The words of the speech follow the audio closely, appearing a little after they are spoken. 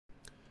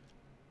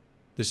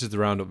This is the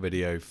Roundup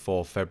video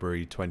for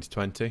February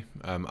 2020.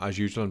 As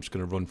usual, I'm just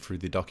going to run through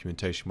the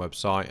documentation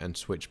website and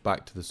switch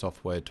back to the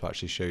software to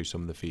actually show you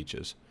some of the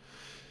features.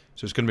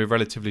 So it's going to be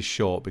relatively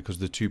short because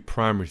the two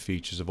primary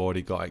features have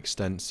already got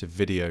extensive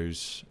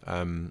videos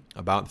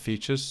about the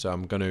features. So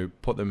I'm going to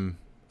put them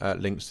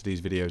links to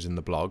these videos in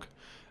the blog.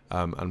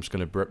 I'm just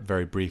going to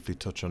very briefly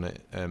touch on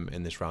it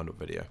in this Roundup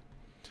video.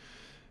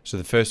 So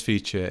the first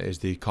feature is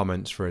the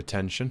comments for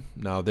attention.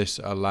 Now this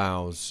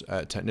allows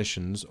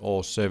technicians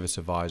or service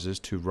advisors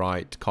to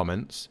write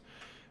comments,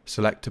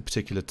 select a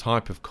particular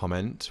type of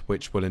comment,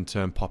 which will in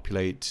turn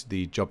populate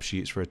the job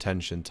sheets for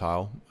attention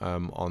tile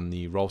on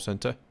the role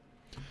center.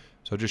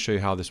 So I'll just show you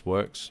how this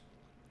works.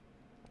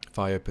 If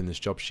I open this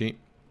job sheet,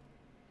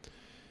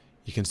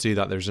 you can see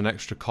that there's an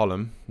extra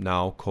column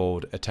now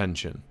called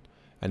attention.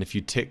 And if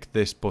you tick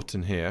this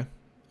button here,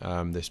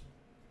 this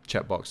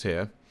checkbox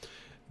here,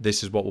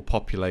 this is what will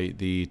populate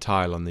the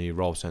tile on the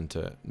role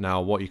center.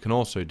 Now what you can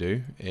also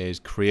do is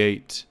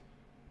create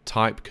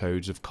type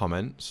codes of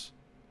comments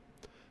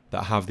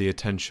that have the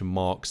attention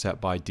mark set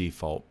by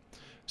default.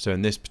 So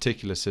in this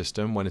particular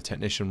system, when a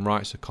technician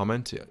writes a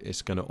comment,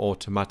 it's going to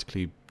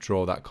automatically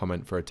draw that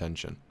comment for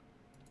attention.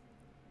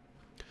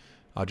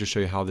 I'll just show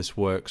you how this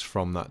works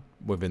from that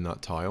within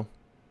that tile.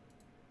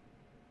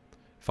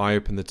 If I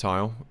open the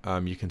tile,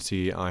 you can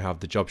see I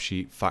have the job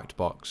sheet fact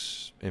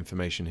box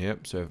information here.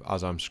 So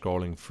as I'm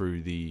scrolling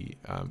through the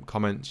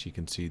comments, you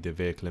can see the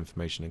vehicle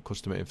information and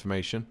customer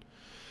information.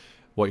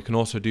 What you can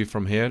also do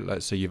from here,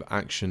 let's say you've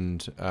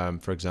actioned,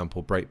 for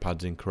example, brake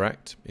pads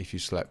incorrect. If you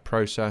select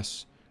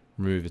process,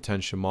 remove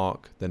attention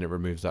mark, then it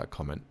removes that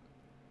comment.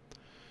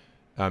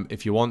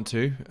 If you want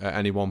to, at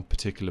any one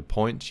particular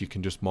point, you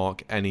can just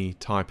mark any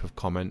type of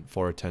comment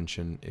for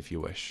attention if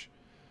you wish.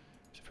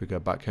 If we go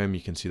back home,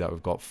 you can see that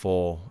we've got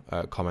 4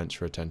 comments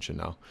for attention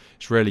now.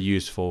 It's really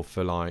useful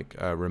for like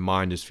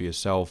reminders for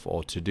yourself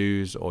or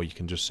to-dos, or you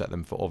can just set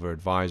them for other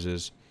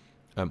advisors,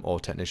 or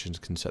technicians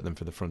can set them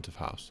for the front of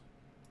house.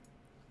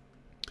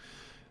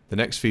 The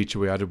next feature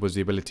we added was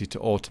the ability to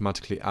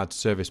automatically add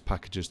service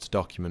packages to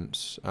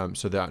documents.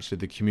 So that actually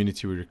the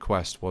community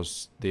request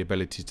was the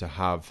ability to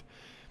have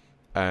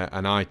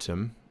an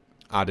item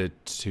added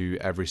to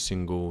every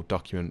single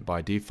document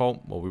by default.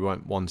 Well, we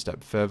went one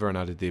step further and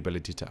added the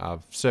ability to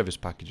have service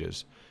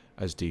packages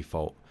as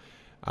default,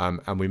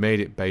 and we made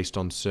it based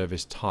on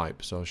service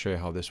type. So I'll show you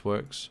how this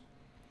works.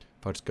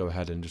 If I just go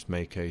ahead and just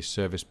make a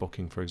service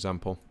booking, for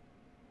example,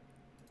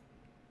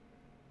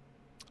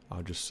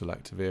 I'll just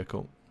select a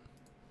vehicle.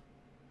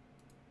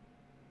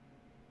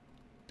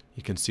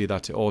 You can see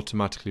that it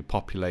automatically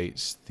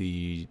populates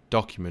the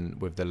document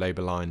with the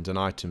label lines and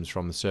items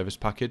from the service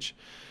package.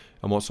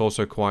 And what's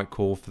also quite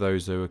cool for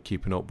those who are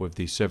keeping up with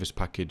the service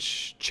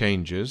package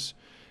changes,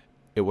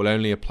 it will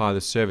only apply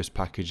the service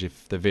package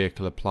if the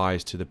vehicle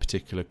applies to the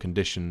particular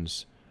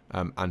conditions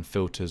and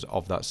filters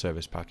of that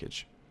service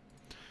package.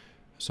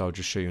 So I'll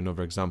just show you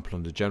another example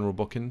under general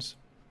bookings.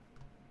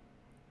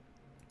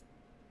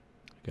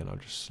 Again, I'll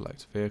just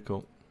select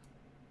vehicle.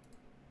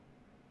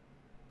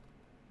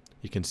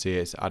 You can see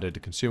it's added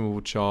a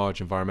consumable charge,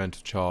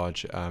 environmental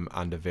charge,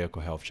 and a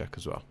vehicle health check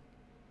as well.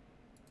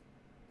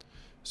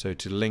 So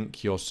to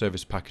link your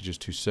service packages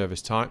to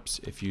service types,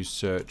 if you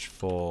search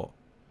for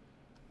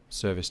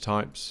service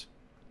types,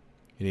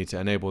 you need to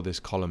enable this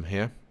column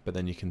here, but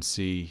then you can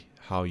see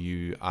how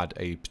you add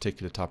a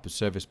particular type of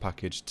service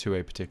package to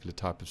a particular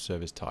type of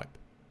service type.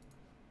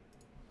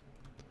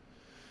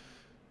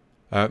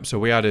 So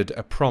we added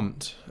a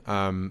prompt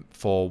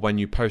for when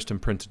you post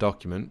and print a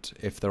document.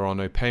 If there are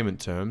no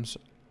payment terms,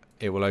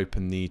 it will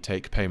open the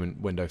take payment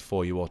window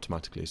for you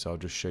automatically. So I'll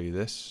just show you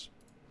this.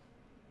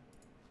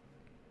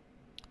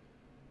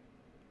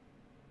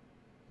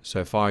 So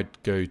if I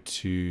go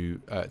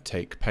to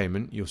take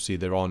payment, you'll see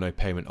there are no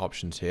payment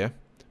options here,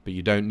 but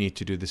you don't need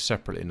to do this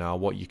separately now.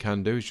 What you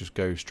can do is just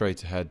go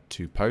straight ahead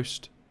to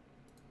post,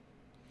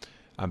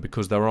 and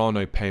because there are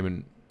no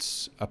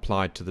payments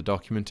applied to the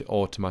document, it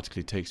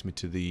automatically takes me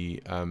to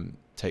the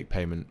take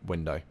payment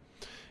window.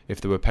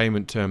 If there were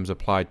payment terms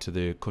applied to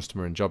the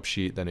customer and job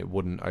sheet, then it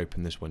wouldn't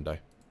open this window.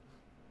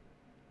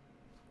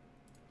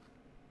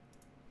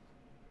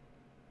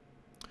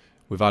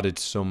 We've added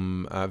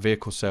some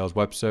vehicle sales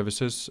web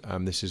services.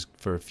 This is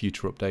for a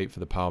future update for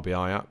the Power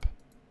BI app.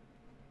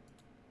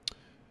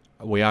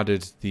 We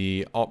added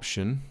the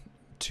option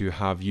to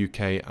have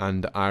UK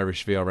and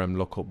Irish VRM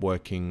lookup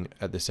working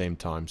at the same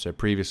time. So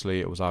previously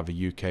it was either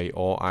UK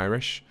or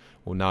Irish.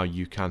 Well, now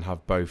you can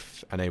have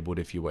both enabled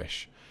if you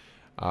wish.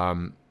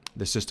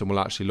 The system will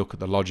actually look at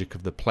the logic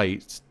of the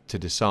plate to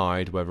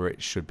decide whether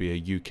it should be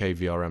a UK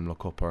VRM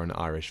lookup or an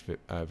Irish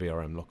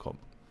VRM lookup.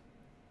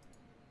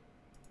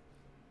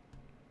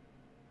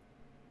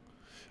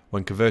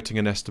 When converting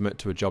an estimate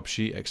to a job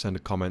sheet,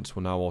 extended comments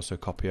will now also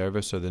copy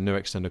over. So the new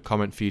extended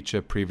comment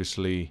feature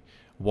previously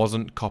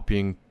wasn't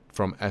copying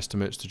from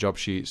estimates to job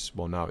sheets.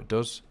 Well, now it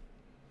does.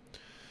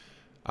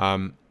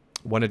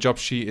 When a job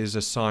sheet is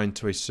assigned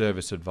to a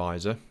service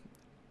advisor,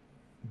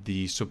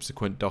 the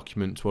subsequent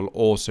documents will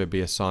also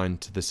be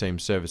assigned to the same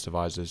service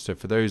advisors. So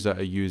for those that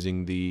are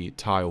using the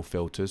tile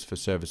filters for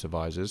service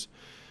advisors,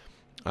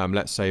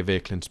 let's say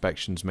vehicle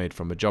inspection is made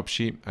from a job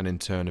sheet, and in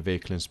turn a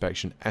vehicle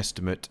inspection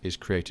estimate is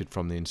created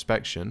from the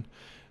inspection.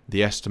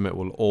 The estimate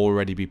will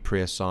already be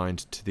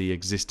pre-assigned to the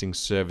existing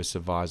service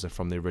advisor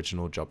from the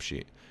original job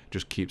sheet.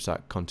 Just keeps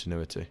that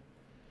continuity.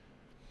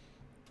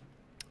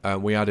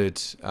 We added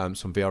some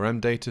VRM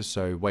data,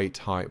 so weight,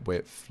 height,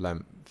 width,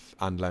 length,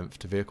 and length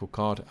to vehicle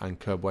card, and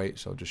curb weight.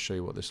 So I'll just show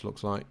you what this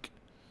looks like.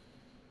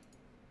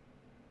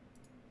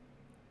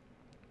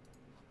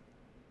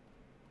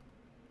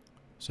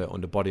 So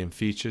under body and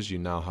features, you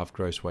now have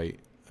gross weight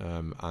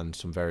and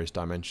some various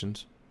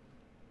dimensions.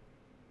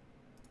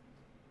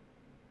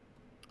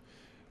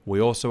 We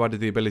also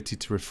added the ability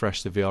to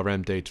refresh the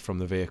VRM data from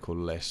the vehicle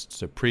list.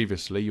 So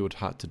previously you would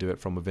have had to do it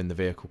from within the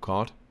vehicle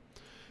card.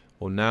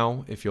 Or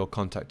now, if you're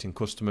contacting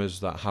customers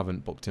that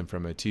haven't booked in for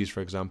MOTs,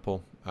 for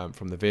example,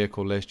 from the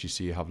vehicle list, you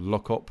see you have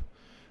lookup,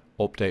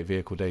 update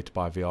vehicle data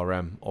by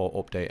VRM, or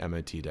update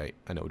MOT date,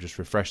 and it will just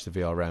refresh the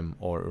VRM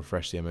or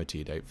refresh the MOT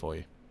date for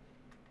you.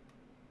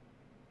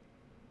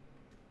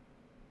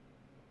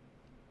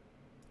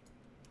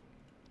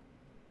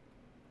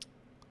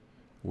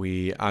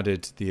 We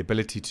added the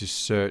ability to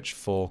search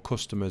for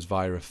customers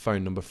via a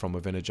phone number from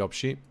within a job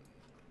sheet.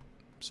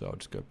 So I'll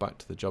just go back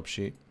to the job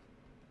sheet.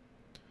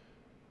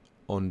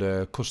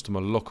 Under customer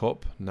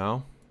lookup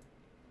now,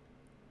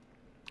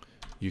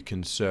 you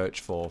can search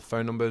for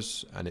phone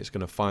numbers and it's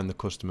going to find the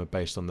customer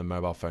based on the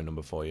mobile phone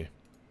number for you.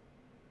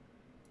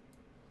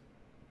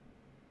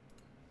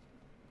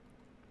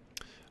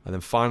 And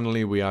then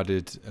finally we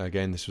added,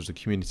 again this was a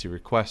community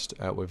request,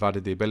 we've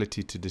added the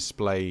ability to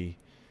display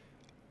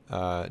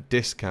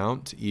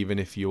discount even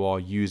if you are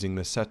using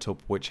the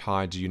setup which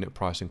hides unit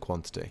price and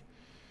quantity.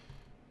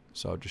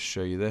 So I'll just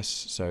show you this.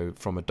 So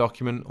from a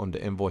document under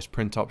invoice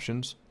print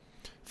options,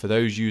 for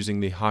those using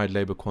the hide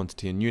labor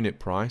quantity and unit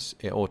price,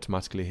 it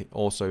automatically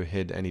also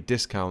hid any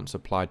discounts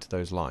applied to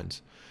those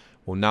lines.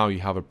 Well, now you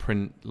have a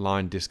print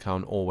line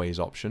discount always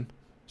option.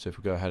 So if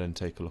we go ahead and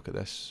take a look at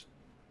this,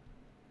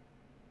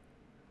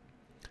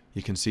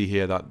 you can see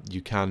here that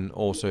you can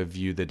also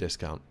view the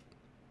discount.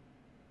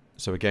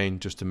 So again,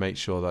 just to make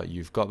sure that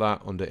you've got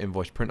that under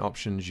invoice print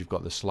options, you've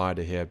got the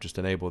slider here. Just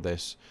enable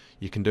this.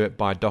 You can do it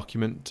by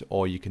document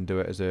or you can do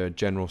it as a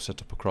general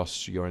setup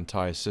across your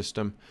entire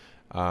system.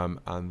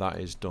 And that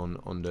is done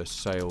under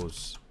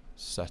sales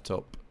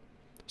setup,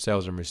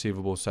 sales and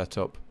receivable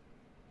setup.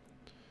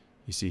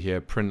 You see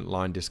here print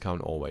line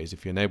discount always.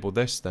 If you enable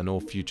this, then all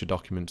future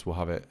documents will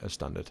have it as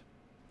standard.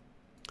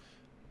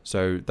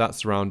 So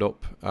that's the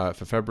roundup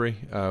for February.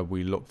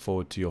 We look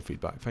forward to your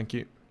feedback. Thank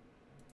you.